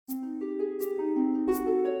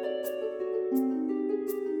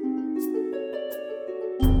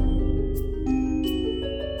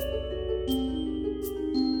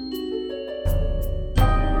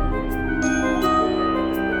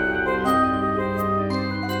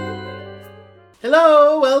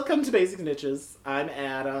Hello, welcome to Basic Niches. I'm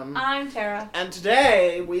Adam. I'm Tara. And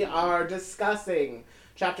today we are discussing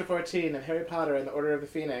Chapter 14 of Harry Potter and the Order of the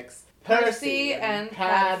Phoenix. Percy and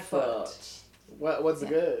Padfoot. What's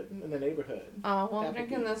good in the neighborhood? Oh, well, I'm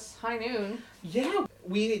drinking this high noon. Yeah,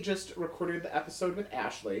 we just recorded the episode with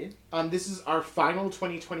Ashley. This is our final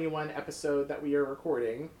 2021 episode that we are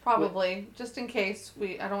recording. Probably, just in case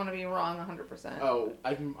I don't want to be wrong 100%. Oh,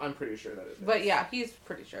 I'm pretty sure that it is. But yeah, he's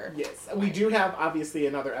pretty sure. Yes, we do have obviously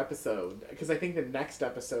another episode because I think the next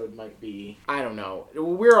episode might be, I don't know.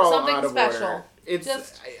 We're all something out of special. order.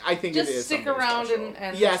 I think it is just stick something around special.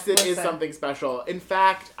 and yes, it is listen. something special. In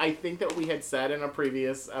fact, I think that we had said in a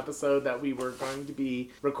previous episode that we were going to be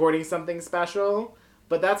recording something special,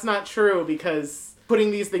 but that's not true because putting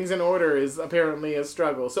these things in order is apparently a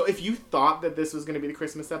struggle. So if you thought that this was going to be the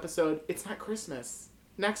Christmas episode, it's not Christmas.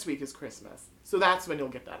 Next week is Christmas. So that's when you'll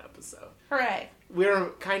get that episode. Hooray. We're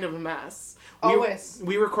kind of a mess. Always.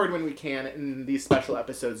 We record when we can, and these special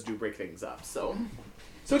episodes do break things up. So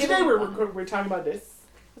today we're talking about this.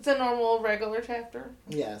 It's a normal, regular chapter.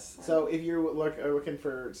 Yes. So if you're looking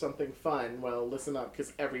for something fun, well, listen up,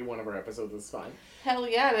 because every one of our episodes is fun. Hell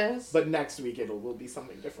yeah, it is. But next week it will be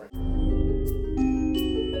something different.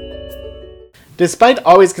 Despite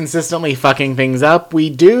always consistently fucking things up, we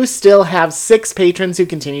do still have 6 patrons who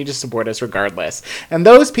continue to support us regardless. And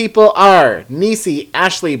those people are Nisi,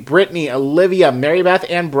 Ashley, Brittany, Olivia, Marybeth,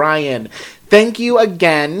 and Brian. Thank you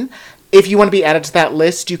again. If you want to be added to that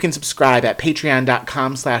list, you can subscribe at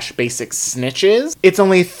patreon.com/basicsnitches. It's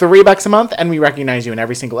only $3 a month, and we recognize you in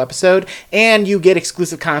every single episode, and you get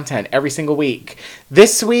exclusive content every single week.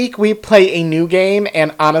 This week, we play a new game,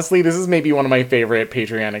 and honestly, this is maybe one of my favorite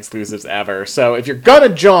Patreon exclusives ever. So if you're gonna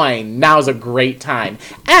join, now's a great time.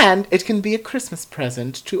 And it can be a Christmas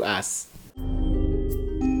present to us.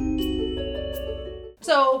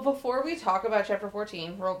 So, before we talk about Chapter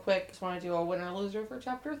 14, real quick, just want to do a winner-loser for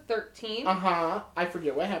Chapter 13. Uh-huh. I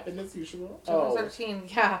forget what happened as usual. Chapter 13,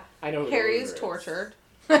 yeah. I know who Harry the is loser tortured.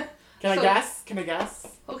 Can I guess?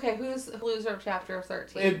 Okay, who's the loser of Chapter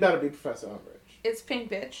 13? It better be Professor Umbridge. It's Pink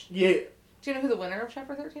Bitch. Yeah. Do you know who the winner of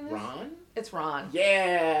Chapter 13 is? Ron? It's Ron.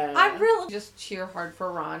 Yeah. I really just cheer hard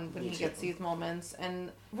for Ron when Me he too. gets these moments.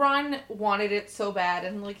 And Ron wanted it so bad,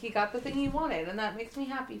 and he got the thing he wanted, and that makes me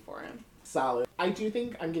happy for him. Solid. I do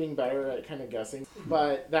think I'm getting better at kind of guessing,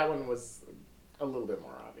 but that one was a little bit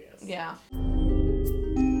more obvious. Yeah.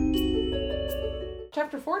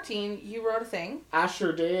 Chapter 14, you wrote a thing. I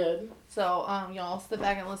sure did. So, y'all sit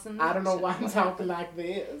back and listen. I don't know why I'm talking like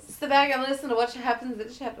this. Sit back and listen to what happens in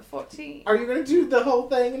Chapter 14. Are you going to do the whole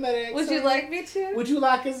thing in that accent? Would you like me to? Would you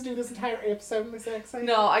like us to do this entire episode in this accent?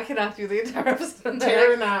 No, I cannot do the entire episode in that Tara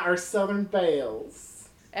accent. and I are Southern belles.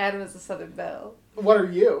 Adam is a Southern belle. What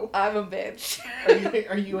are you? I'm a bitch.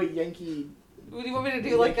 Are you a Yankee? Would you want me to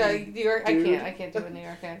do like a New York? Dude. I can't do a New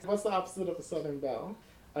York accent. What's the opposite of a Southern belle?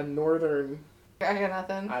 A Northern... I got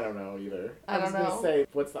nothing. I don't know either. I don't was going know. to say,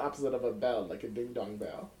 what's the opposite of a bell? Like a ding-dong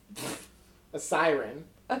bell. A siren.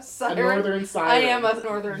 A siren? A northern siren. I am a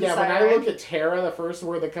northern siren. Yeah, when I look at Tara, the first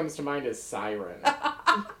word that comes to mind is siren.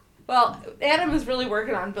 Well, Adam is really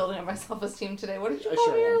working on building up my self-esteem today. What did you I call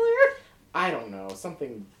sure me am. earlier? I don't know.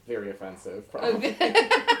 Something very offensive, probably.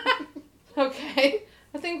 Okay.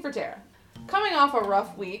 A thing for Tara. Coming off a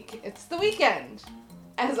rough week, it's the weekend.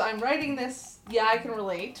 As I'm writing this, yeah, I can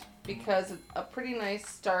relate, because it's a pretty nice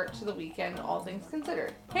start to the weekend, all things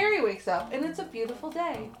considered. Harry wakes up, and it's a beautiful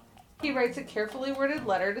day. He writes a carefully worded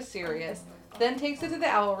letter to Sirius, then takes it to the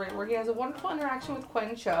Owlry, where he has a wonderful interaction with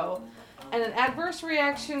Quen Cho, and an adverse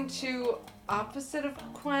reaction to opposite of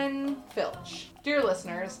Quen, Filch. Dear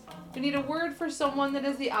listeners, we need a word for someone that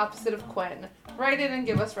is the opposite of Quen. Write in and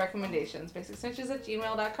give us recommendations.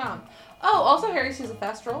 BasicSnitches@gmail.com. Oh, also Harry sees a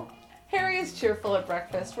Thestral. Harry is cheerful at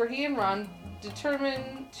breakfast, where he and Ron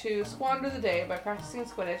determine to squander the day by practicing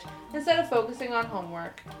Quidditch instead of focusing on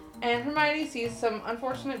homework, and Hermione sees some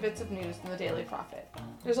unfortunate bits of news in the Daily Prophet.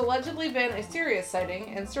 There's allegedly been a Sirius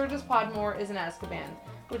sighting, and Sturgis Podmore is in Azkaban,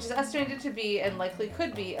 which is estimated to be, and likely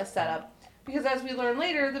could be, a setup, because as we learn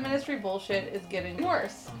later, the Ministry bullshit is getting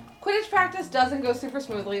worse. Quidditch practice doesn't go super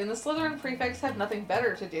smoothly, and the Slytherin prefects had nothing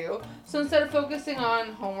better to do, so instead of focusing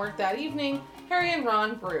on homework that evening, Harry and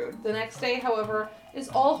Ron brood. The next day, however, is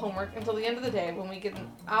all homework until the end of the day when we get an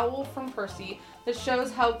owl from Percy that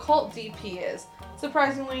shows how cult deep he is.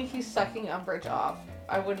 Surprisingly, he's sucking Umbridge off.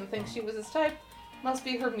 I wouldn't think she was his type. Must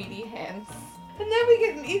be her meaty hands. And then we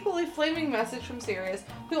get an equally flaming message from Sirius,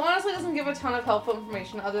 who honestly doesn't give a ton of helpful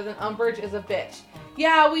information other than Umbridge is a bitch.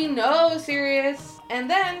 Yeah, we know, Sirius. And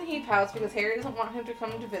then he pouts because Harry doesn't want him to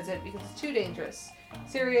come to visit because it's too dangerous.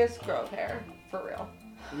 Sirius, grow a pair. For real.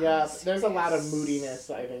 Yeah, there's a lot of moodiness,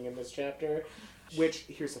 I think, in this chapter. Which,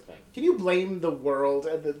 here's the thing. Can you blame the world?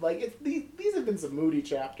 These have been some moody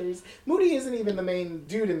chapters. Moody isn't even the main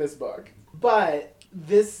dude in this book. But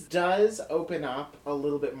this does open up a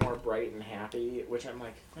little bit more bright and happy, which I'm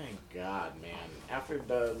like, thank God, man. After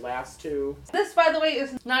the last two... This, by the way,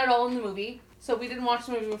 is not at all in the movie. So we didn't watch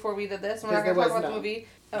the movie before we did this. We're not going to talk about the movie.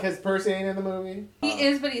 Because Percy ain't in the movie? He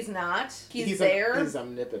is, but he's not. He's there. He's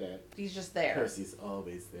omnipotent. He's just there. Percy's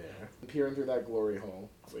always there. Peering through that glory hole,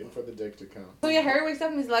 waiting for the dick to come. So yeah, Harry wakes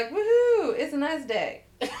up and he's like, woohoo, it's a nice day.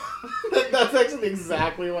 That's actually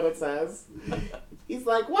exactly what it says. He's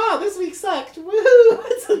like, wow, this week sucked. Woohoo,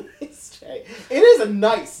 it's a nice day. It is a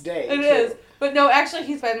nice day. It is. But no, actually,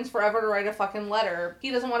 he spends forever to write a fucking letter.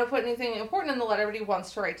 He doesn't want to put anything important in the letter, but he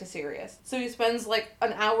wants to write to Sirius. So he spends like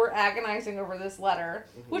an hour agonizing over this letter,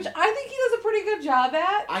 which I think he does a pretty good job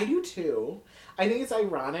at. I do too. I think it's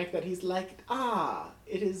ironic that he's like,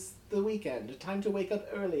 it is the weekend. Time to wake up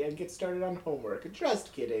early and get started on homework.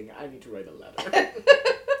 Just kidding. I need to write a letter.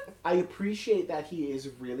 I appreciate that he is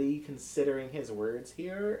really considering his words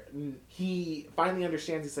here. He finally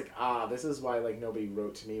understands. He's like, this is why nobody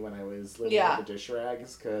wrote to me when I was living with the dish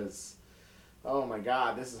rags, because, oh my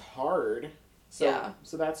God, this is hard. So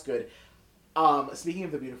that's good. Speaking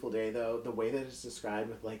of the beautiful day, though, the way that it's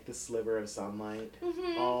described with the sliver of sunlight,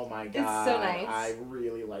 oh my God, it's so nice. I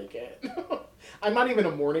really like it. I'm not even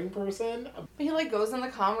a morning person. But he goes in the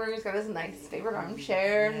common room. He's got his nice favorite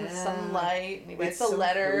armchair and the sunlight, and he writes a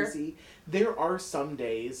letter. Cozy. There are some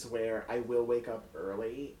days where I will wake up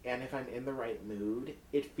early, and if I'm in the right mood,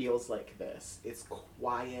 it feels like this. It's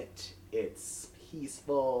quiet. It's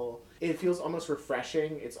peaceful. It feels almost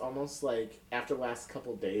refreshing. It's almost like, after the last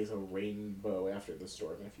couple days, a rainbow after the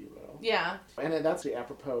storm, if you will. Yeah. And that's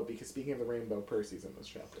apropos, because speaking of the rainbow, Percy's in this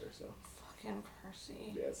chapter, so... Fucking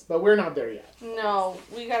Percy. Yes, but we're not there yet. No,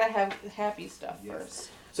 we gotta have happy stuff first.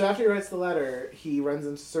 So after he writes the letter, he runs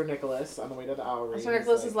into Sir Nicholas on the way to the Owlery. Sir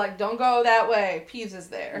Nicholas is like, don't go that way. Peeves is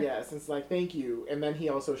there. Yes, it's like, thank you. And then he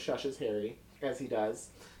also shushes Harry, as he does.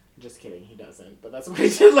 Just kidding, he doesn't. But that's what he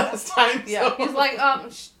did last time. Yeah, so. he's like,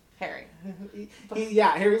 Harry.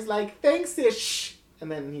 Harry's like, thanks, ish.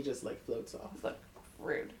 And then he just floats off. Look,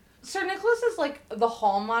 rude. Sir Nicholas is the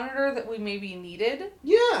hall monitor that we maybe needed.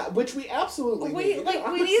 Yeah, which we absolutely needed.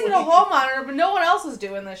 We needed a hall monitor, but no one else is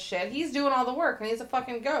doing this shit. He's doing all the work, and he's a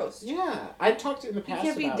fucking ghost. Yeah, I've talked in the past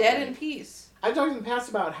about... He can't be dead in peace. I've talked in the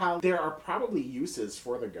past about how there are probably uses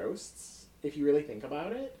for the ghosts, if you really think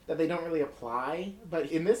about it, that they don't really apply.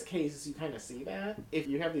 But in this case, you kind of see that. If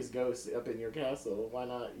you have these ghosts up in your castle, why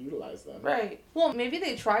not utilize them? Right. Well, maybe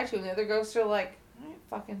they try to, and the other ghosts are like, I ain't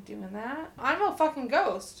fucking doing that. I'm a fucking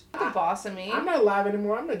ghost. The boss of me. I'm not alive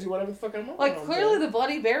anymore. I'm gonna do whatever the fuck I want. Clearly the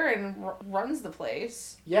Bloody Baron runs the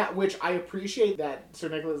place. Yeah, which I appreciate that Sir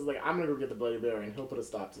Nicholas is like, I'm gonna go get the Bloody Baron. He'll put a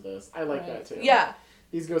stop to this. I like that too. Yeah.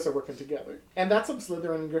 These ghosts are working together. And that's some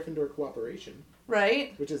Slytherin and Gryffindor cooperation.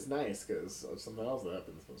 Right. Which is nice, because of something else that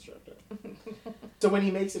happens in this chapter. So when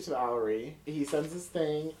he makes it to the Owlery, he sends this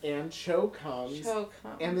thing, and Cho comes.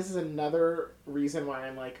 And this is another reason why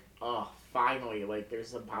I'm like, finally, there's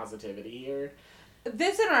some positivity here.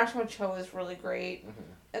 This interaction with Cho is really great.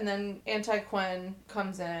 And then Anti-Quen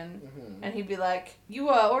comes in, and he'd be like, you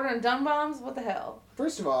ordering Dun Bombs? What the hell?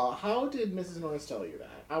 First of all, how did Mrs. Norris tell you that?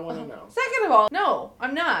 I want to know. Second of all, no,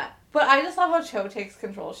 I'm not. But I just love how Cho takes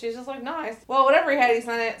control. She's just like, nice. Well, whatever he had, he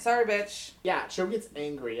sent it. Sorry, bitch. Yeah, Cho gets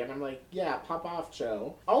angry, and I'm like, yeah, pop off,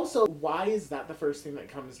 Cho. Also, why is that the first thing that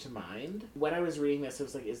comes to mind? When I was reading this, it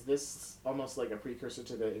was like, is this almost like a precursor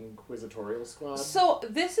to the Inquisitorial Squad? So,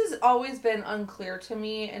 this has always been unclear to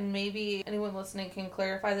me, and maybe anyone listening can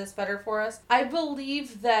clarify this better for us. I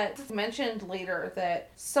believe that it's mentioned later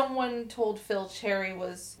that someone told Filch Harry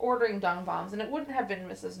was ordering Dun Bombs, and it wouldn't have been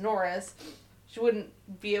Mrs. Norris. She wouldn't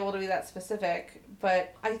be able to be that specific,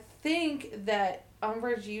 but I think that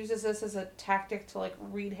Umbridge uses this as a tactic to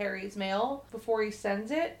read Harry's mail before he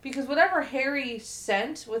sends it, because whatever Harry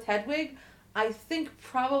sent with Hedwig, I think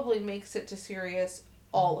probably makes it to Sirius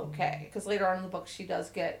all okay, because later on in the book she does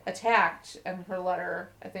get attacked, and her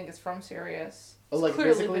letter, I think, is from Sirius. Oh,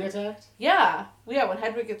 physically attacked? Yeah, when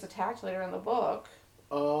Hedwig gets attacked later in the book.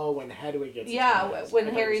 Oh, when Hedwig gets attacked. When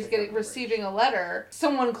Harry's receiving a letter,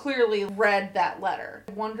 someone clearly read that letter.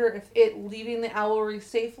 I wonder if it leaving the Owlery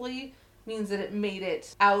safely means that it made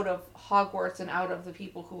it out of Hogwarts and out of the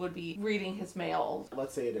people who would be reading his mail.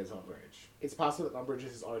 Let's say it is Umbridge. It's possible that Umbridge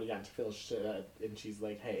has already gotten to Filch, and she's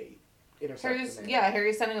like, hey,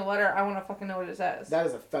 Harry's sending a letter. I want to fucking know what it says. That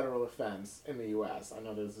is a federal offense in the U.S. I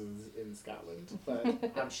know this is in Scotland,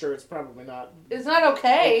 but I'm sure it's probably not... It's not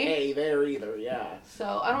okay. Okay there either, yeah.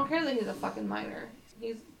 So, I don't care that he's a fucking minor.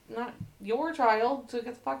 He's not your child, so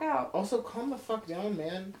get the fuck out. Also, calm the fuck down,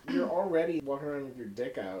 man. You're already walking around with your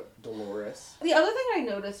dick out, Dolores. The other thing I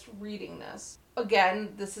noticed reading this, again,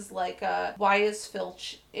 this is like, why is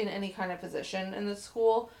Filch in any kind of position in this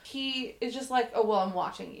school? He is just like, oh, well, I'm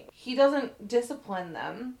watching you. He doesn't discipline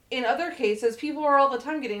them. In other cases, people are all the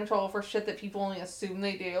time getting in trouble for shit that people only assume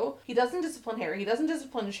they do. He doesn't discipline Harry. He doesn't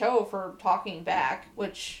discipline Cho for talking back,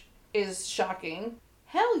 which is shocking.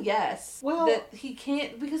 Hell yes. Well, that he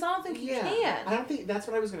can't, because I don't think he can. I don't think, that's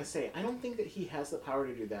what I was going to say. I don't think that he has the power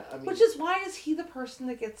to do that. I mean, which is why is he the person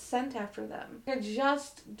that gets sent after them? I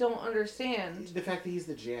just don't understand. The fact that he's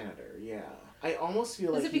the janitor, yeah. I almost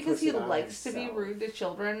feel like is it because he puts it on likes to himself. be rude to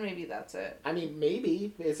children? Maybe that's it. I mean,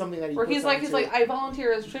 maybe. It's something that he Or puts he's onto... like, I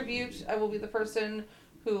volunteer as tribute. I will be the person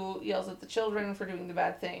who yells at the children for doing the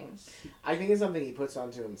bad things. I think it's something he puts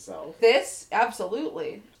onto himself. This?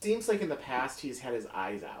 Absolutely. Seems like in the past he's had his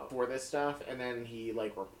eyes out for this stuff, and then he,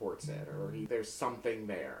 like, reports it, or there's something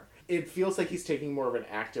there. It feels like he's taking more of an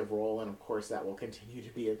active role, and of course that will continue to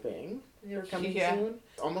be a thing coming soon.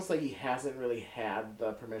 It's almost like he hasn't really had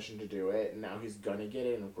the permission to do it, and now he's gonna get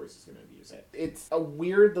it, and of course he's gonna abuse it. It's a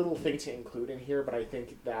weird little thing to include in here, but I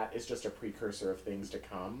think that is just a precursor of things to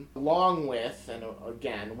come. Along with, and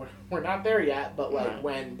again, we're not there yet, but like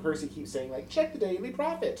when Percy keeps saying like, check the Daily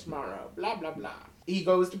Prophet tomorrow, blah blah blah. He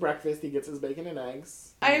goes to breakfast, he gets his bacon and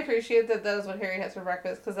eggs. I appreciate that is what Harry has for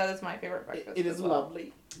breakfast, because that is my favorite breakfast. It is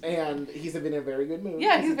lovely. And he's been in a very good mood.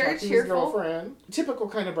 Yeah, he's very cheerful. His girlfriend. Typical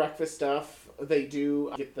kind of breakfast stuff. They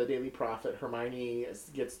do get the Daily Prophet. Hermione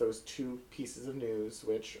gets those 2 pieces of news,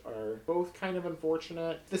 which are both kind of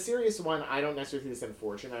unfortunate. The serious one, I don't necessarily think is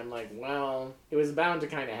unfortunate. I'm like, well, it was bound to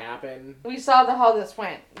kind of happen. We saw how this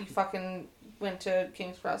went. We fucking went to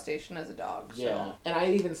King's Cross Station as a dog. So. Yeah. And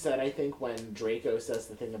I even said, I think when Draco says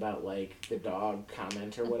the thing about, like, the dog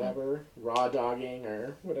comment or whatever, raw dogging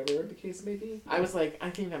or whatever the case may be, I was like,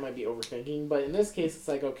 I think that might be overthinking. But in this case, it's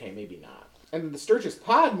like, okay, maybe not. And the Sturgis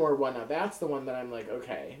Podmore one, now that's the one that I'm like,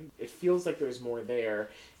 okay, it feels like there's more there.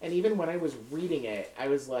 And even when I was reading it, I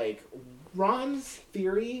was like, Ron's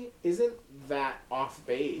theory isn't that off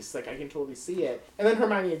base. Like, I can totally see it. And then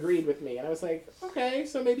Hermione agreed with me, and I was like, okay,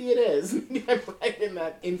 so maybe it is. I'm right in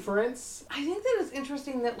that inference. I think that it's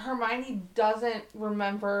interesting that Hermione doesn't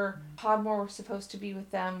remember Podmore was supposed to be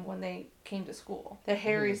with them when they came to school. That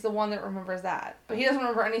Harry's the one that remembers that. But he doesn't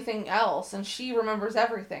remember anything else, and she remembers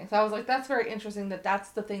everything. So I was like, that's very interesting that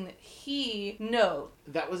that's the thing that he knows.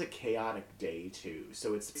 That was a chaotic day, too.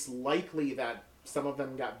 So it's likely that some of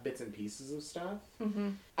them got bits and pieces of stuff. Mm-hmm.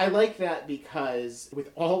 I like that because with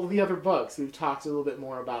all the other books, we've talked a little bit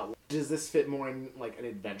more about, does this fit more in like an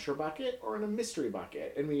adventure bucket or in a mystery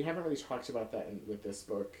bucket? And we haven't really talked about that with this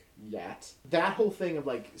book yet. That whole thing of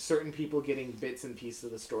like certain people getting bits and pieces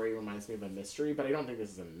of the story reminds me of a mystery, but I don't think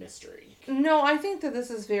this is a mystery. No, I think that this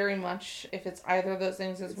is very much, if it's either of those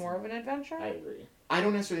things, it's more of an adventure. I agree. I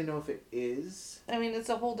don't necessarily know if it is. I mean, it's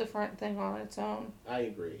a whole different thing on its own. I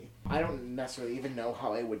agree. I don't necessarily even know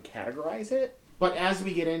how I would categorize it. But as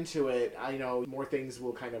we get into it, I know more things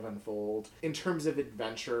will kind of unfold. In terms of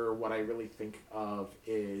adventure, what I really think of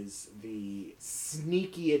is the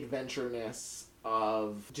sneaky adventureness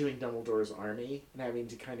of doing Dumbledore's army and having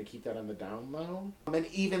to kind of keep that on the down low. And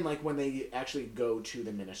even like when they actually go to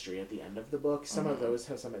the Ministry at the end of the book, some of those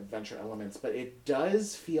have some adventure elements, but it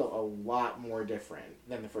does feel a lot more different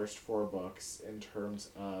than the first 4 books in terms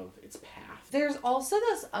of its path. There's also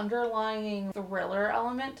this underlying thriller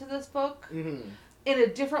element to this book. Mm-hmm. In a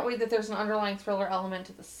different way that there's an underlying thriller element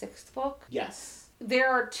to the 6th book. Yes. There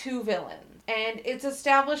are 2 villains. And it's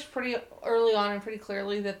established pretty early on and pretty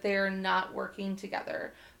clearly that they're not working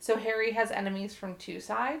together. So Harry has enemies from 2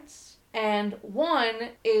 sides. And one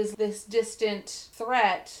is this distant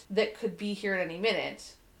threat that could be here at any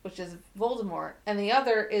minute, which is Voldemort. And the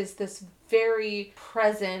other is this very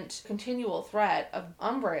present, continual threat of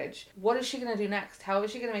Umbridge. What is she going to do next? How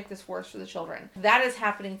is she going to make this worse for the children? That is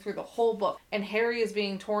happening through the whole book. And Harry is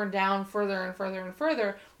being torn down further and further and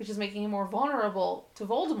further, which is making him more vulnerable to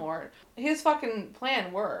Voldemort. His fucking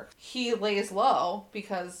plan works. He lays low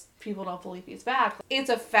because people don't believe he's back. It's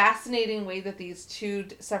a fascinating way that these 2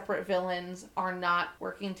 separate villains are not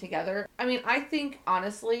working together. I mean, I think,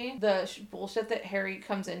 honestly, the bullshit that Harry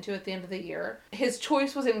comes into at the end of the year, his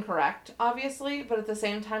choice was incorrect, obviously, but at the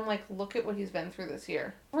same time, like, look at what he's been through this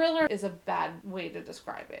year. Thriller is a bad way to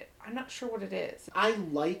describe it. I'm not sure what it is. I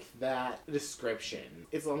like that description.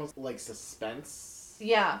 It's almost like suspense.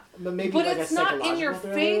 Yeah. But maybe but like it's a not in your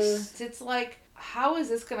thriller. face. It's like, how is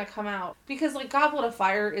this going to come out? Because, like, Goblet of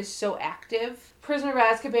Fire is so active. Prisoner of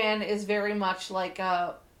Azkaban is very much like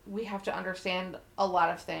a we have to understand a lot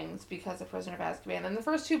of things because of Prisoner of Azkaban. And the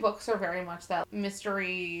first 2 books are very much that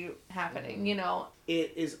mystery happening, you know?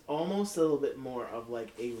 It is almost a little bit more of like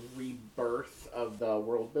a rebirth of the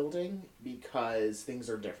world building because things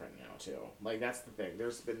are different now too. Like that's the thing.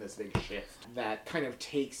 There's been this big shift that kind of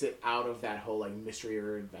takes it out of that whole like mystery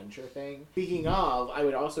or adventure thing. Speaking of, I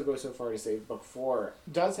would also go so far to say book 4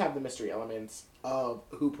 does have the mystery elements of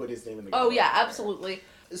who put his name in the Oh yeah, there. absolutely.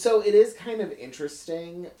 So it is kind of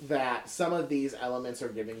interesting that some of these elements are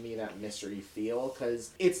giving me that mystery feel,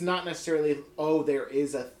 because it's not necessarily, oh, there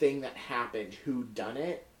is a thing that happened, who done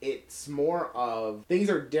it. It's more of, things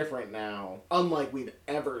are different now, unlike we've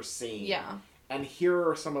ever seen. Yeah. And here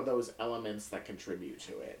are some of those elements that contribute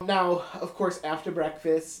to it. Now, of course, after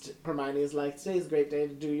breakfast, Hermione is like, today's a great day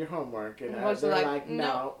to do your homework. And they're like,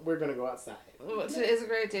 no, we're going to go outside. Today's a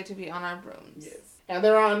great day to be on our brooms. Yes. And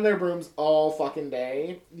they're on their brooms all fucking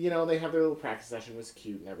day. You know, they have their little practice session, it was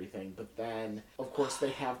cute and everything. But then, of course,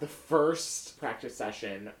 they have the first practice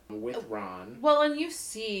session with Ron. Well, and you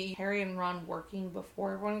see Harry and Ron working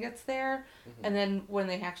before everyone gets there. Mm-hmm. And then when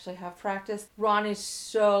they actually have practice, Ron is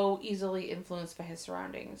so easily influenced by his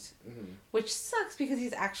surroundings. Mm-hmm. Which sucks because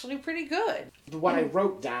he's actually pretty good. What I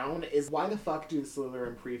wrote down is, why the fuck do the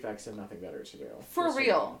Slytherin prefects have nothing better to do? For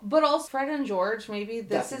real. But also, Fred and George, maybe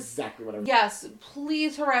this That's exactly what I was. Yes,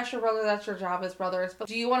 please harass your brother. That's your job as brothers. But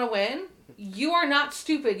do you want to win? You are not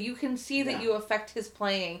stupid. You can see that you affect his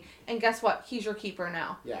playing. And guess what? He's your keeper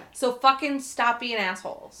now. Yeah. So fucking stop being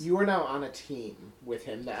assholes. You are now on a team with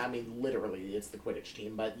him. I mean, literally, it's the Quidditch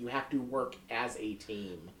team, but you have to work as a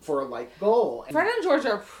team for a, like, goal. And Fred and George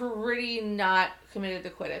are pretty not committed to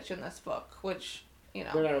Quidditch in this book, which, you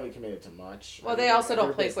know. they're not really committed to much. Well, they also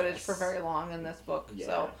don't play Quidditch for very long in this book. Yeah.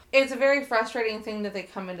 So it's a very frustrating thing that they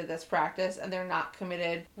come into this practice and they're not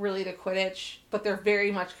committed really to Quidditch, but they're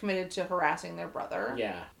very much committed to harassing their brother.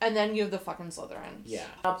 Yeah. And then you have the fucking Slytherins. Yeah.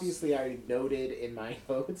 Obviously, I noted in my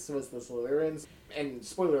notes was the Slytherins. And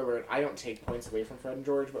spoiler alert, I don't take points away from Fred and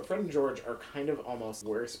George, but Fred and George are kind of almost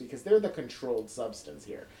worse because they're the controlled substance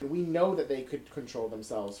here. We know that they could control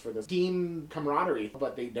themselves for this team camaraderie,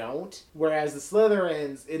 but they don't. Whereas the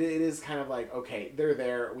Slytherins, it is kind of like, okay, they're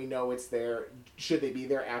there, we know it's there. Should they be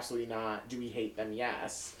there? Absolutely not. Do we hate them?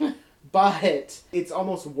 Yes. But it's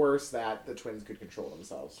almost worse that the twins could control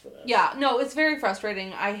themselves for this. Yeah, no, it's very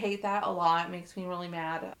frustrating. I hate that a lot. It makes me really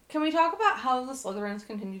mad. Can we talk about how the Slytherins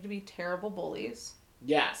continue to be terrible bullies?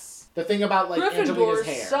 Yes. The thing about, like, Angelina's Gryffindors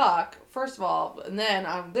hair. suck, first of all, and then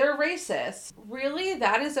they're racist. Really?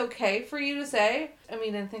 That is okay for you to say? I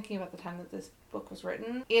mean, in thinking about the time that this book was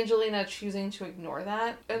written, Angelina choosing to ignore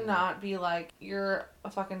that and not be like, you're a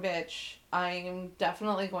fucking bitch. I am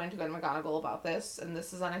definitely going to go to McGonagall about this, and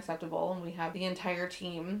this is unacceptable, and we have the entire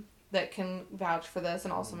team that can vouch for this,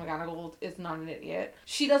 and also McGonagall is not an idiot.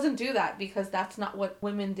 She doesn't do that because that's not what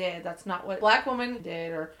women did. That's not what black women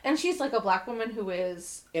did. And she's like a black woman who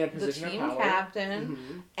is in a position the team of power.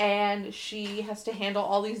 captain, and she has to handle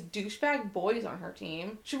all these douchebag boys on her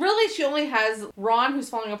team. She only has Ron, who's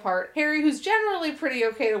falling apart, Harry, who's generally pretty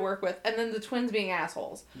okay to work with, and then the twins being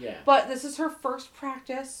assholes. Yeah. But this is her first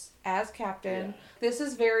practice as captain. Yeah. This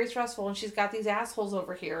is very stressful, and she's got these assholes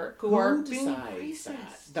over here who are being decides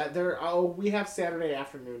racist. that they're, we have Saturday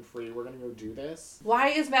afternoon free, we're gonna go do this? Why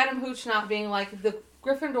is Madam Hooch not being like, the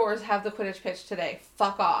Gryffindors have the Quidditch pitch today,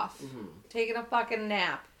 fuck off. Taking a fucking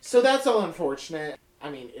nap. So that's all unfortunate.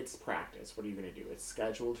 I mean, it's practice. What are you going to do? It's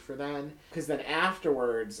scheduled for then. Because then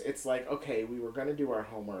afterwards, it's like, okay, we were going to do our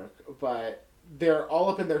homework, but they're all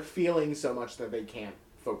up in their feelings so much that they can't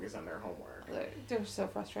focus on their homework. They're so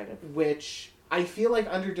frustrated. Which, I feel like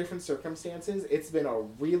under different circumstances, it's been a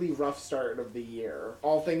really rough start of the year.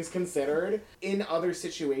 All things considered, in other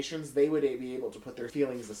situations, they would be able to put their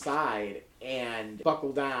feelings aside and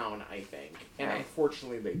buckle down, I think. And Right.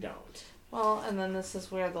 unfortunately, they don't. Well, and then this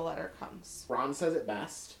is where the letter comes. Ron says it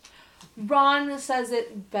best. Ron says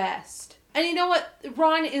it best. And you know what?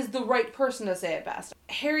 Ron is the right person to say it best.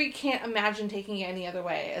 Harry can't imagine taking it any other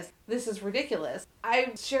way, as this is ridiculous.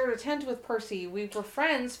 I shared a tent with Percy. We were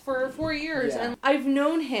friends for 4 years, and I've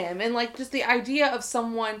known him, and like just the idea of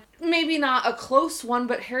someone, maybe not a close one,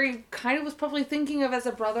 but Harry kind of was probably thinking of as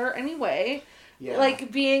a brother anyway. Yeah.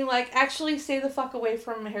 Like, being like, actually stay the fuck away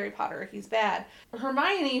from Harry Potter. He's bad.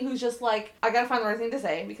 Hermione, who's just like, I gotta find the right thing to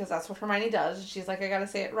say, because that's what Hermione does. She's like, I gotta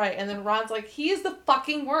say it right. And then Ron's like, he is the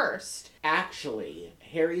fucking worst. Actually,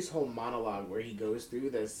 Harry's whole monologue where he goes through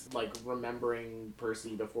this, like, remembering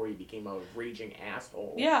Percy before he became a raging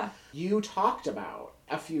asshole. Yeah. You talked about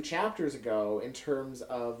a few chapters ago in terms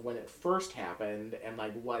of when it first happened and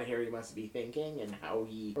like what Harry must be thinking and how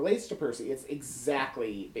he relates to Percy. It's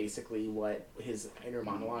exactly basically what his inner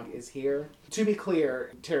monologue is here. To be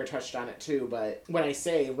clear, Tara touched on it too, but when I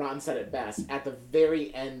say Ron said it best at the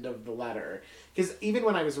very end of the letter, because even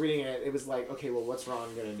when I was reading it, it was like, okay, well, what's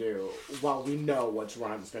Ron going to do? Well, we know what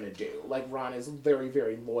Ron's going to do. Like, Ron is very,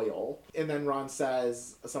 very loyal. And then Ron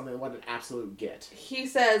says something, what an absolute git. He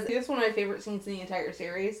says, this is one of my favorite scenes in the entire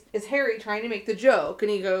series, is Harry trying to make the joke. And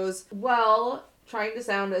he goes, well, trying to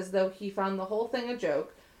sound as though he found the whole thing a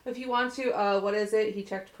joke. If you want to, what is it? He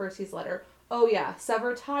checked Percy's letter. Oh, yeah,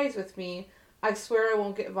 sever ties with me. I swear I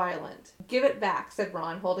won't get violent. Give it back, said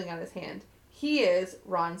Ron, holding out his hand. He is,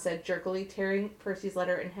 Ron said jerkily, tearing Percy's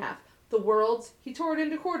letter in half. The world's, he tore it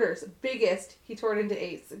into quarters. Biggest, he tore it into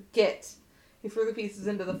eighths. Get. He threw the pieces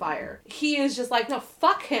into the fire. He is just like, no,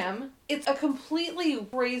 fuck him. It's a completely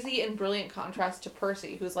crazy and brilliant contrast to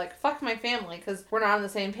Percy, who's like, fuck my family, because we're not on the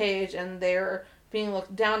same page, and they're being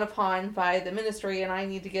looked down upon by the ministry, and I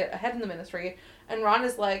need to get ahead in the ministry. And Ron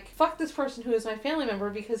is like, fuck this person who is my family member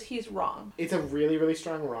because he's wrong. It's a really, really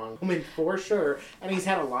strong wrong. I mean, for sure. And he's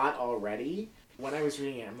had a lot already. When I was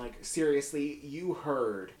reading it, I'm like, seriously, you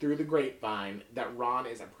heard through the grapevine that Ron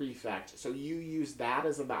is a prefect, so you use that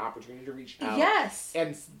as the opportunity to reach out. Yes.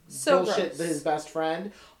 And so bullshit gross. his best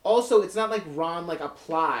friend. Also, it's not like Ron, like,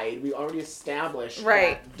 applied. We already established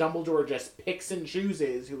right. that Dumbledore just picks and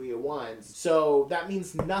chooses who he wants. So that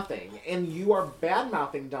means nothing. And you are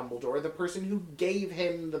bad-mouthing Dumbledore, the person who gave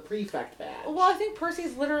him the prefect badge. Well, I think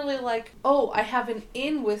Percy's literally like, oh, I have an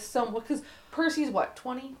in with someone, because Percy's what,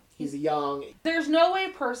 20? He's young. There's no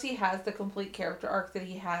way Percy has the complete character arc that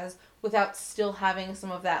he has without still having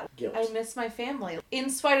some of that guilt. I miss my family.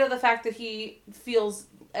 In spite of the fact that he feels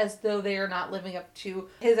as though they are not living up to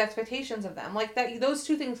his expectations of them. Like, that, those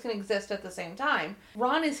two things can exist at the same time.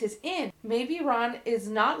 Ron is his in. Maybe Ron is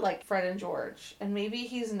not like Fred and George, and maybe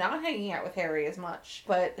he's not hanging out with Harry as much,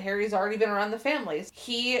 but Harry's already been around the families.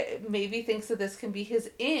 He maybe thinks that this can be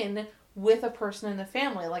his in with a person in the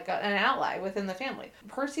family, like an ally within the family.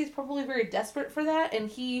 Percy's probably very desperate for that, and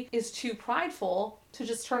he is too prideful to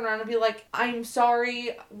just turn around and be like, I'm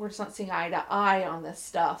sorry, we're just not seeing eye to eye on this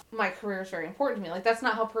stuff. My career is very important to me. Like, that's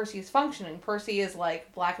not how Percy is functioning. Percy is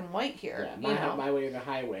like black and white here. Yeah, my way or the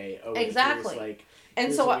highway. Oh, exactly. Like,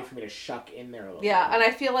 and so, a way for me to shuck in there a little bit. And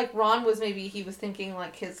I feel like Ron was he was thinking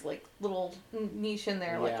like his like little niche in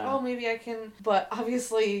there, like, oh, maybe I can, but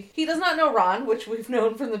obviously he does not know Ron, which we've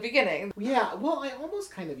known from the beginning. Yeah, well, I almost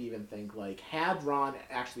kind of even think, like, had Ron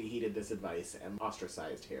actually heeded this advice and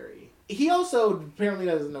ostracized Harry. He also apparently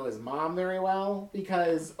doesn't know his mom very well,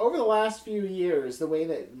 because over the last few years, the way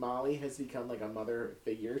that Molly has become, like, a mother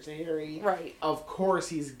figure to Harry, right? Of course,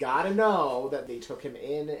 he's got to know that they took him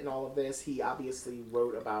in all of this. He obviously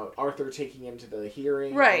wrote about Arthur taking him to the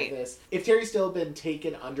hearing, right? All of this. If Harry's still been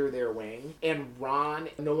taken under their wing, and Ron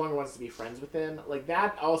no longer wants to be friends with him, like,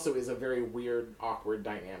 that also is a very weird, awkward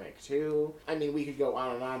dynamic, too. I mean, we could go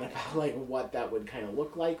on and on about, like, what that would kind of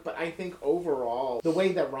look like, but I think overall, the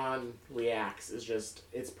way that Ron reacts is just,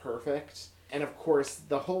 it's perfect. And of course,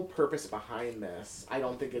 the whole purpose behind this, I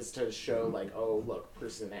don't think is to show, like, oh, look,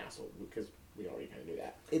 Percy's an asshole, because we already kind of knew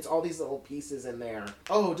that. It's all these little pieces in there.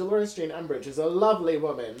 Oh, Dolores Jane Umbridge is a lovely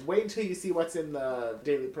woman. Wait until you see what's in the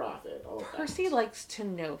Daily Prophet. All of Percy likes to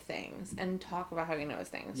know things and talk about how he knows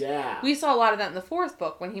things. Yeah. We saw a lot of that in the fourth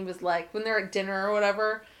book when he was like, when they're at dinner or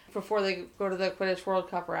whatever, before they go to the Quidditch World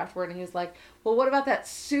Cup or afterward, and he was like, well, what about that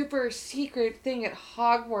super secret thing at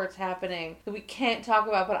Hogwarts happening that we can't talk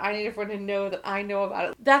about, but I need everyone to know that I know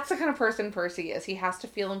about it. That's the kind of person Percy is. He has to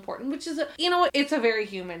feel important, which is, it's a very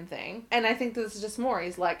human thing. And I think this is just more.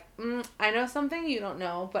 He's like, I know something you don't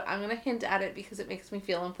know, but I'm going to hint at it because it makes me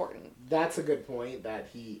feel important. That's a good point, that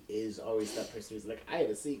he is always that person who's like, I have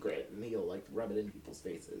a secret, and he'll, like, rub it in people's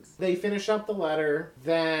faces. They finish up the letter,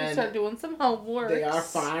 then they start doing some homework. They are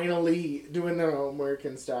finally doing their homework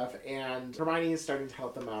and stuff, and Hermione is starting to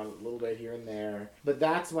help them out a little bit here and there. But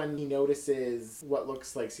that's when he notices what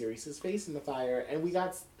looks like Sirius's face in the fire, and we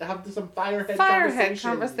have some firehead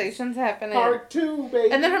conversations happening. Part 2,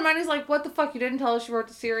 baby. And then Hermione's like, what the fuck, you didn't tell us you wrote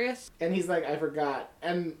to Sirius? And he's like, I forgot.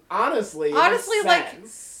 And honestly, like,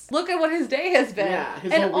 look at what his day has been. Yeah,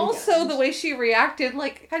 his and whole also weekend. The way she reacted,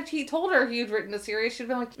 like, had he told her he'd written to Sirius, she'd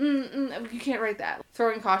been like, you can't write that.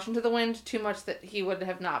 Throwing caution to the wind too much that he would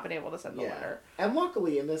have not been able to send the letter. And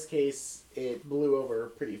luckily, in this case, it blew over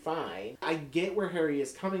pretty fine. I get where Harry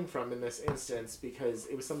is coming from in this instance because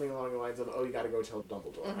it was something along the lines of, oh, you gotta go tell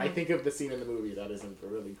Dumbledore. Mm-hmm. I think of the scene in the movie that isn't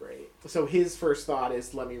really great. So his first thought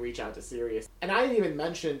is, let me reach out to Sirius. And I even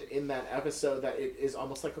mentioned in that episode that it is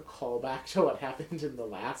almost like a callback to what happened in the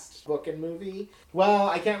last book and movie. Well,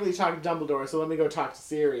 I can't really talk to Dumbledore, so let me go talk to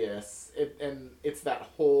Sirius. And it's that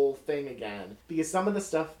whole thing again. Because some of the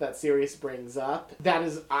stuff that Sirius brings up, that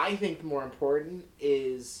is, I think, more important,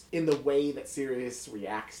 is in the way that Sirius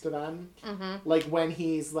reacts to them. Mm-hmm. Like when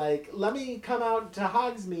he's like, let me come out to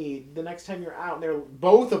Hogsmeade the next time you're out. And they're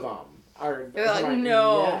both of them. They're like,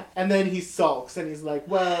 no. Yeah. And then he sulks and he's like,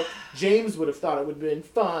 well, James would have thought it would have been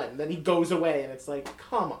fun. And then he goes away and it's like,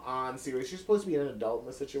 come on, Sirius. You're supposed to be an adult in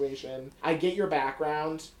the situation. I get your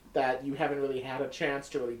background, that you haven't really had a chance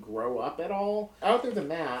to really grow up at all. Other than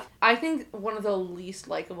that, I think one of the least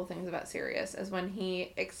likable things about Sirius is when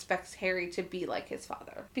he expects Harry to be like his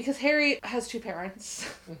father. Because Harry has two parents.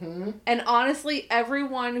 mm-hmm. And honestly,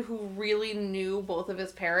 everyone who really knew both of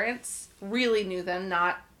his parents really knew them,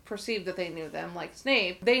 not perceived that they knew them, like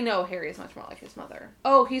Snape. They know Harry is much more like his mother.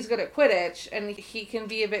 Oh, he's good at Quidditch, and he can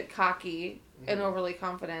be a bit cocky and overly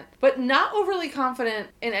confident, but not overly confident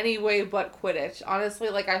in any way but Quidditch. Honestly,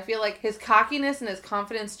 like, I feel like his cockiness and his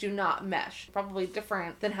confidence do not mesh. Probably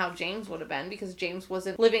different than how James would have been, because James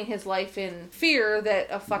wasn't living his life in fear that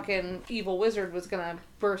a fucking evil wizard was gonna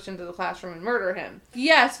burst into the classroom and murder him.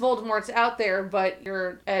 Yes, Voldemort's out there, but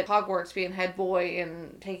you're at Hogwarts being head boy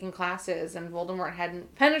and taking classes, and Voldemort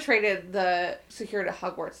hadn't penetrated the security of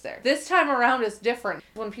Hogwarts there. This time around is different.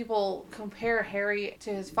 When people compare Harry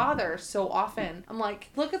to his father so often, I'm like,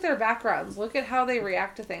 look at their backgrounds, look at how they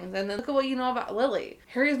react to things, and then look at what you know about Lily.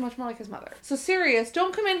 Harry is much more like his mother. So Sirius,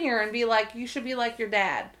 don't come in here and be like, you should be like your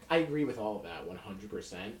dad. I agree with all of that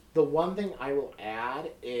 100%. The one thing I will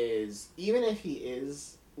add is, even if he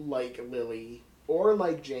is like Lily or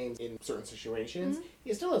like James in certain situations,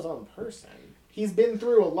 he's still his own person. He's been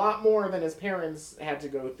through a lot more than his parents had to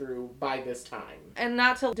go through by this time. And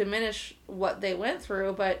not to diminish what they went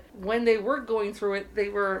through, but when they were going through it, they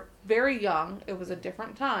were very young. It was a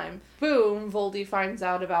different time. Boom, Voldy finds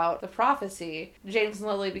out about the prophecy. James and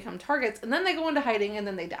Lily become targets, and then they go into hiding, and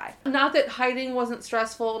then they die. Not that hiding wasn't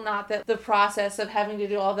stressful, not that the process of having to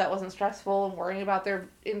do all of that wasn't stressful and worrying about their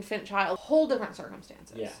infant child. Whole different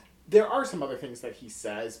circumstances. Yeah. There are some other things that he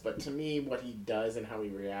says, but to me, what he does and how he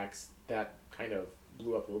reacts, that kind of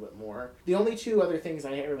blew up a little bit more. The only two other things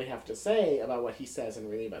I really have to say about what he says and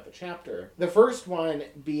really about the chapter. The first one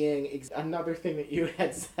being another thing that you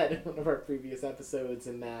had said in one of our previous episodes,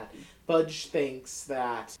 in that Fudge thinks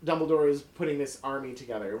that Dumbledore is putting this army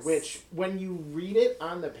together, which when you read it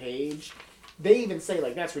on the page, they even say,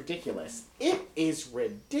 like, that's ridiculous. It is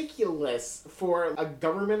ridiculous for a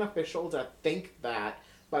government official to think that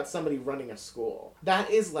about somebody running a school. That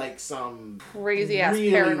is like some crazy ass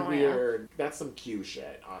really paranoia. Weird. That's some Q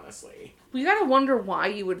shit, honestly. We gotta wonder why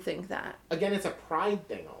you would think that. Again, it's a pride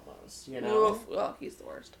thing almost, you know? Oof, well, he's the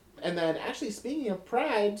worst. And then, actually, speaking of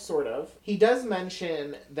pride, sort of, he does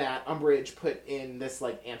mention that Umbridge put in this,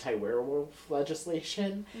 like, anti-werewolf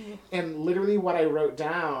legislation. And literally what I wrote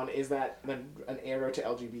down is that an arrow to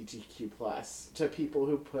LGBTQ+, to people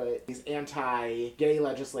who put these anti-gay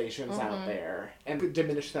legislations out there and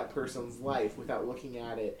diminish that person's life without looking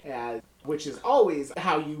at it as, which is always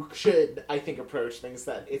how you should, I think, approach things,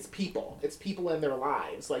 that it's people. It's people in their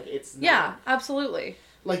lives. Like, it's not... Yeah, absolutely.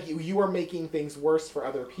 Like, you are making things worse for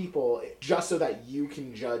other people just so that you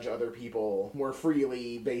can judge other people more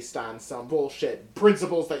freely based on some bullshit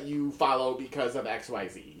principles that you follow because of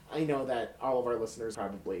XYZ. I know that all of our listeners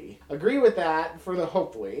probably agree with that,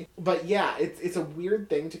 hopefully. But yeah, it's a weird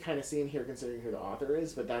thing to kind of see and hear considering who the author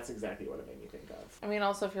is, but that's exactly what it made me think of. I mean,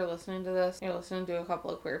 also, if you're listening to this, you're listening to a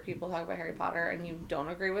couple of queer people talk about Harry Potter, and you don't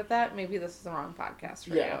agree with that, maybe this is the wrong podcast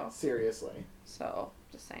for you. Yeah, seriously. So,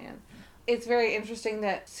 just saying. It's very interesting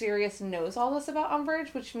that Sirius knows all this about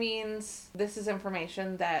Umbridge, which means this is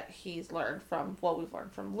information that he's learned from, well, we've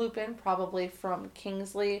learned from Lupin, probably from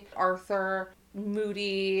Kingsley, Arthur,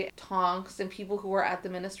 Moody, Tonks, and people who were at the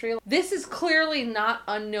Ministry. This is clearly not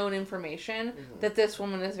unknown information that this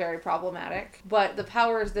woman is very problematic, but the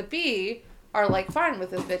powers that be are like fine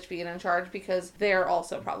with this bitch being in charge because they're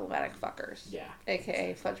also problematic fuckers. Yeah.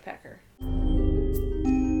 AKA Fudgepecker.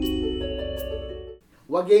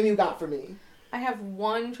 What game you got for me? I have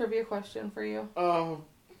one trivia question for you. Oh.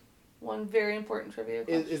 One very important trivia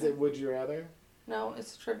question. Is it Would You Rather? No,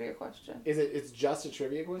 it's a trivia question. It's just a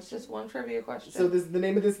trivia question? It's just one trivia question. So the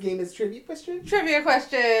name of this game is Trivia Question? Trivia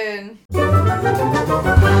question!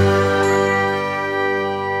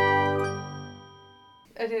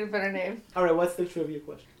 I need a better name. All right, what's the trivia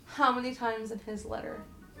question? How many times in his letter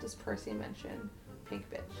does Percy mention pink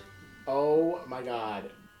bitch? Oh my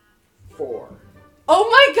God. 4. Oh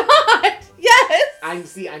my God! Yes!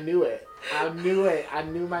 I knew it. I knew it. I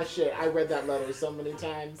knew my shit. I read that letter so many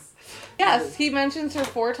times. Yes, he mentions her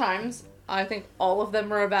 4 times. I think all of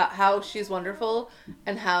them are about how she's wonderful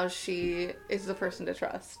and how she is the person to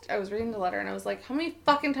trust. I was reading the letter and I was like, how many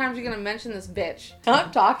fucking times are you gonna mention this bitch?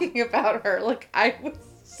 Stop talking about her. Like, I was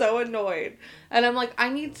so annoyed. And I'm like, I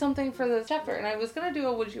need something for this chapter. And I was gonna do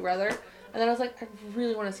a would you rather. And then I was like, I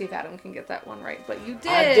really want to see if Adam can get that one right. But you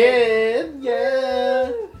did. I did.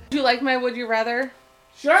 Yeah. Do you like my would you rather?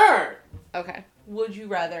 Sure. Okay. Would you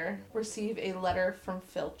rather receive a letter from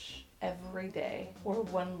Filch every day or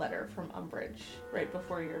 1 letter from Umbridge right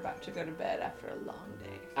before you're about to go to bed after a long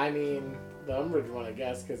day? I mean, the Umbridge one, I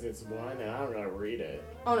guess, because it's 1 and I don't know how to read it.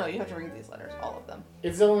 Oh no, you have to read these letters, all of them.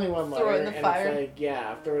 It's only 1 letter. Throw it in the and fire. It's like,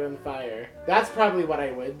 yeah, throw it in the fire. That's probably what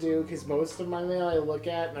I would do, because most of my mail I look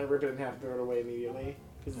at and I rip it in half and throw it away immediately,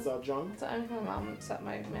 because it's all junk. So I mean, my mom set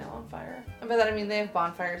my mail on fire. And by that I mean they have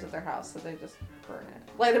bonfires at their house, so they just burn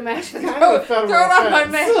it. Light a match and throw it on my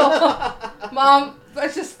mail. Mom,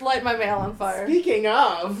 let's just light my mail on fire. Speaking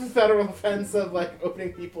of federal offense of like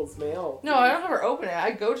opening people's mail. No, I don't have her open it.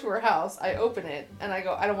 I go to her house, I open it, and I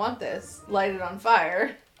go, I don't want this. Light it on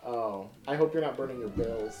fire. Oh, I hope you're not burning your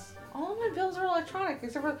bills. All of my bills are electronic,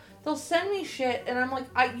 except for they'll send me shit, and I'm like,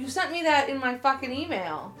 you sent me that in my fucking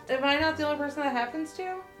email. Am I not the only person that happens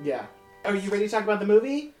to? Yeah. Are you ready to talk about the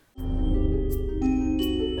movie?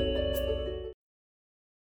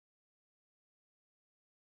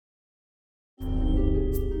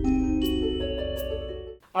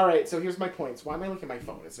 Alright, so here's my points. Why am I looking at my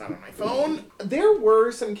phone? It's not on my phone. There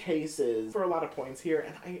were some cases for a lot of points here,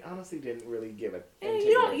 and I honestly didn't really give it.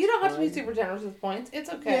 You don't have to be super generous with points. It's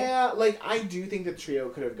okay. Yeah, like, I do think the trio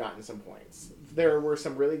could have gotten some points. There were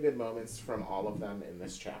some really good moments from all of them in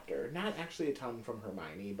this chapter. Not actually a ton from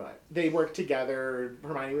Hermione, but they worked together.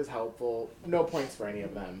 Hermione was helpful. No points for any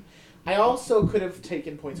of them. I also could have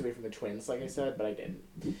taken points away from the twins, like I said, but I didn't.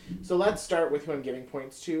 So let's start with who I'm giving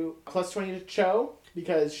points to. Plus 20 to Cho,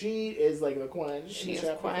 because she is like the Quinn. She is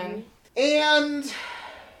Quinn. And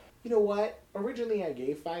you know what? Originally I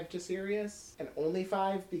gave 5 to Sirius, and only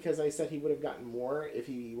 5 because I said he would have gotten more if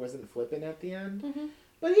he wasn't flipping at the end. Mm-hmm.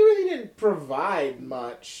 But he really didn't provide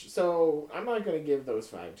much, so I'm not going to give those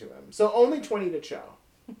 5 to him. So only 20 to Cho.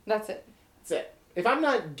 That's it. That's it. If I'm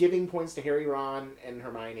not giving points to Harry, Ron, and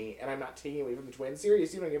Hermione, and I'm not taking away from the twins,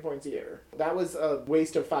 Sirius, you don't get points either. That was a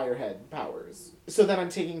waste of Firehead powers. So then I'm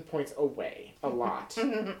taking points away. A lot.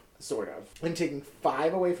 Sort of. I'm taking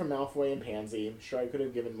 5 away from Malfoy and Pansy. I'm sure I could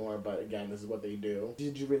have given more, but again, this is what they do.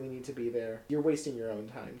 Did you really need to be there? You're wasting your own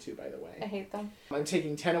time, too, by the way. I hate them. I'm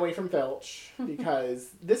taking 10 away from Filch,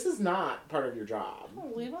 because this is not part of your job.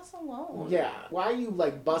 Oh, leave us alone. Yeah. Why are you,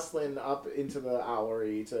 like, bustling up into the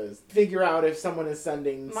owlery to figure out if someone is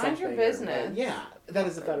sending something? Mind your business. Yeah. That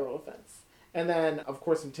is a federal offense. And then, of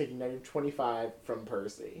course, I'm taking negative 25 from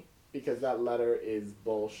Percy, because that letter is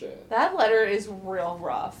bullshit. That letter is real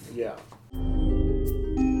rough. Yeah.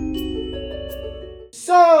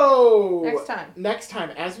 So, next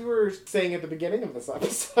time, as we were saying at the beginning of this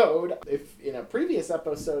episode, if in a previous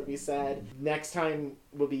episode we said next time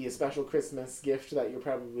will be a special Christmas gift that you're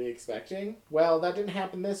probably expecting, well, that didn't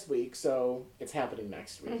happen this week, so it's happening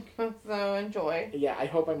next week. So enjoy. Yeah, I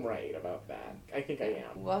hope I'm right about that. I think I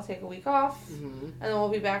am. We'll take a week off, and then we'll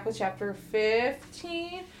be back with chapter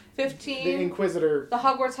 15. The Inquisitor. The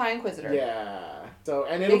Hogwarts High Inquisitor. Yeah. So,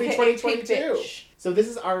 and it'll be 2022. So this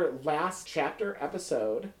is our last chapter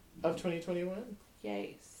episode of 2021.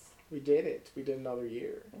 Yes. We did it. We did another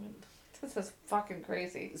year. This is fucking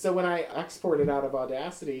crazy. So when I export it out of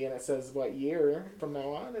Audacity and it says what year from now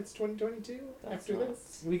on, it's 2022 after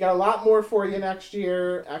this. We got a lot more for you next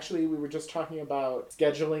year. Actually, we were just talking about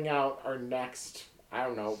scheduling out our next,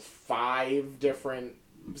 5 different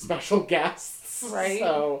special guests. Right.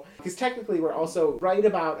 So, because technically we're also right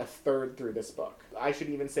about a third through this book. I should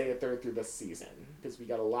even say a third through this season, because we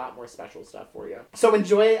got a lot more special stuff for you. So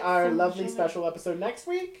enjoy our lovely special episode next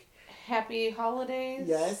week. Happy holidays.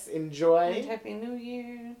 Yes, enjoy. And Happy New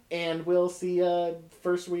Year. And we'll see you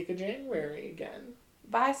first week of January again.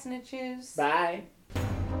 Bye, snitches. Bye.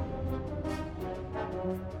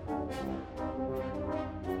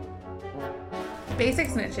 Basic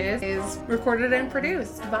Snitches is recorded and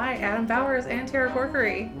produced by Adam Bowers and Tara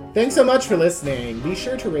Corkery. Thanks so much for listening. Be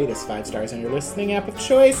sure to rate us 5 stars on your listening app of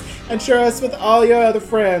choice and share us with all your other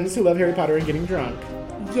friends who love Harry Potter and getting drunk.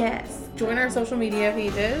 Yes. Join our social media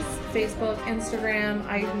pages, Facebook, Instagram.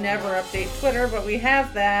 I never update Twitter, but we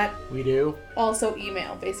have that. We do. Also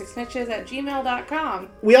email, basicsnitches@gmail.com.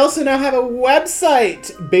 We also now have a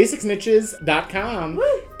website, basicsnitches.com,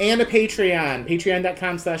 and a Patreon,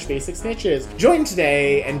 patreon.com/basicsnitches. Join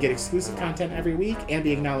today and get exclusive content every week and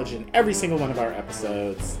be acknowledged in every single one of our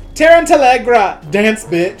episodes. Tarantalegra, dance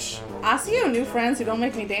bitch. I see you new friends who don't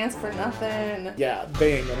make me dance for nothing. Yeah,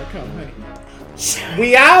 they ain't gonna come, honey.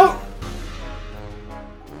 We out!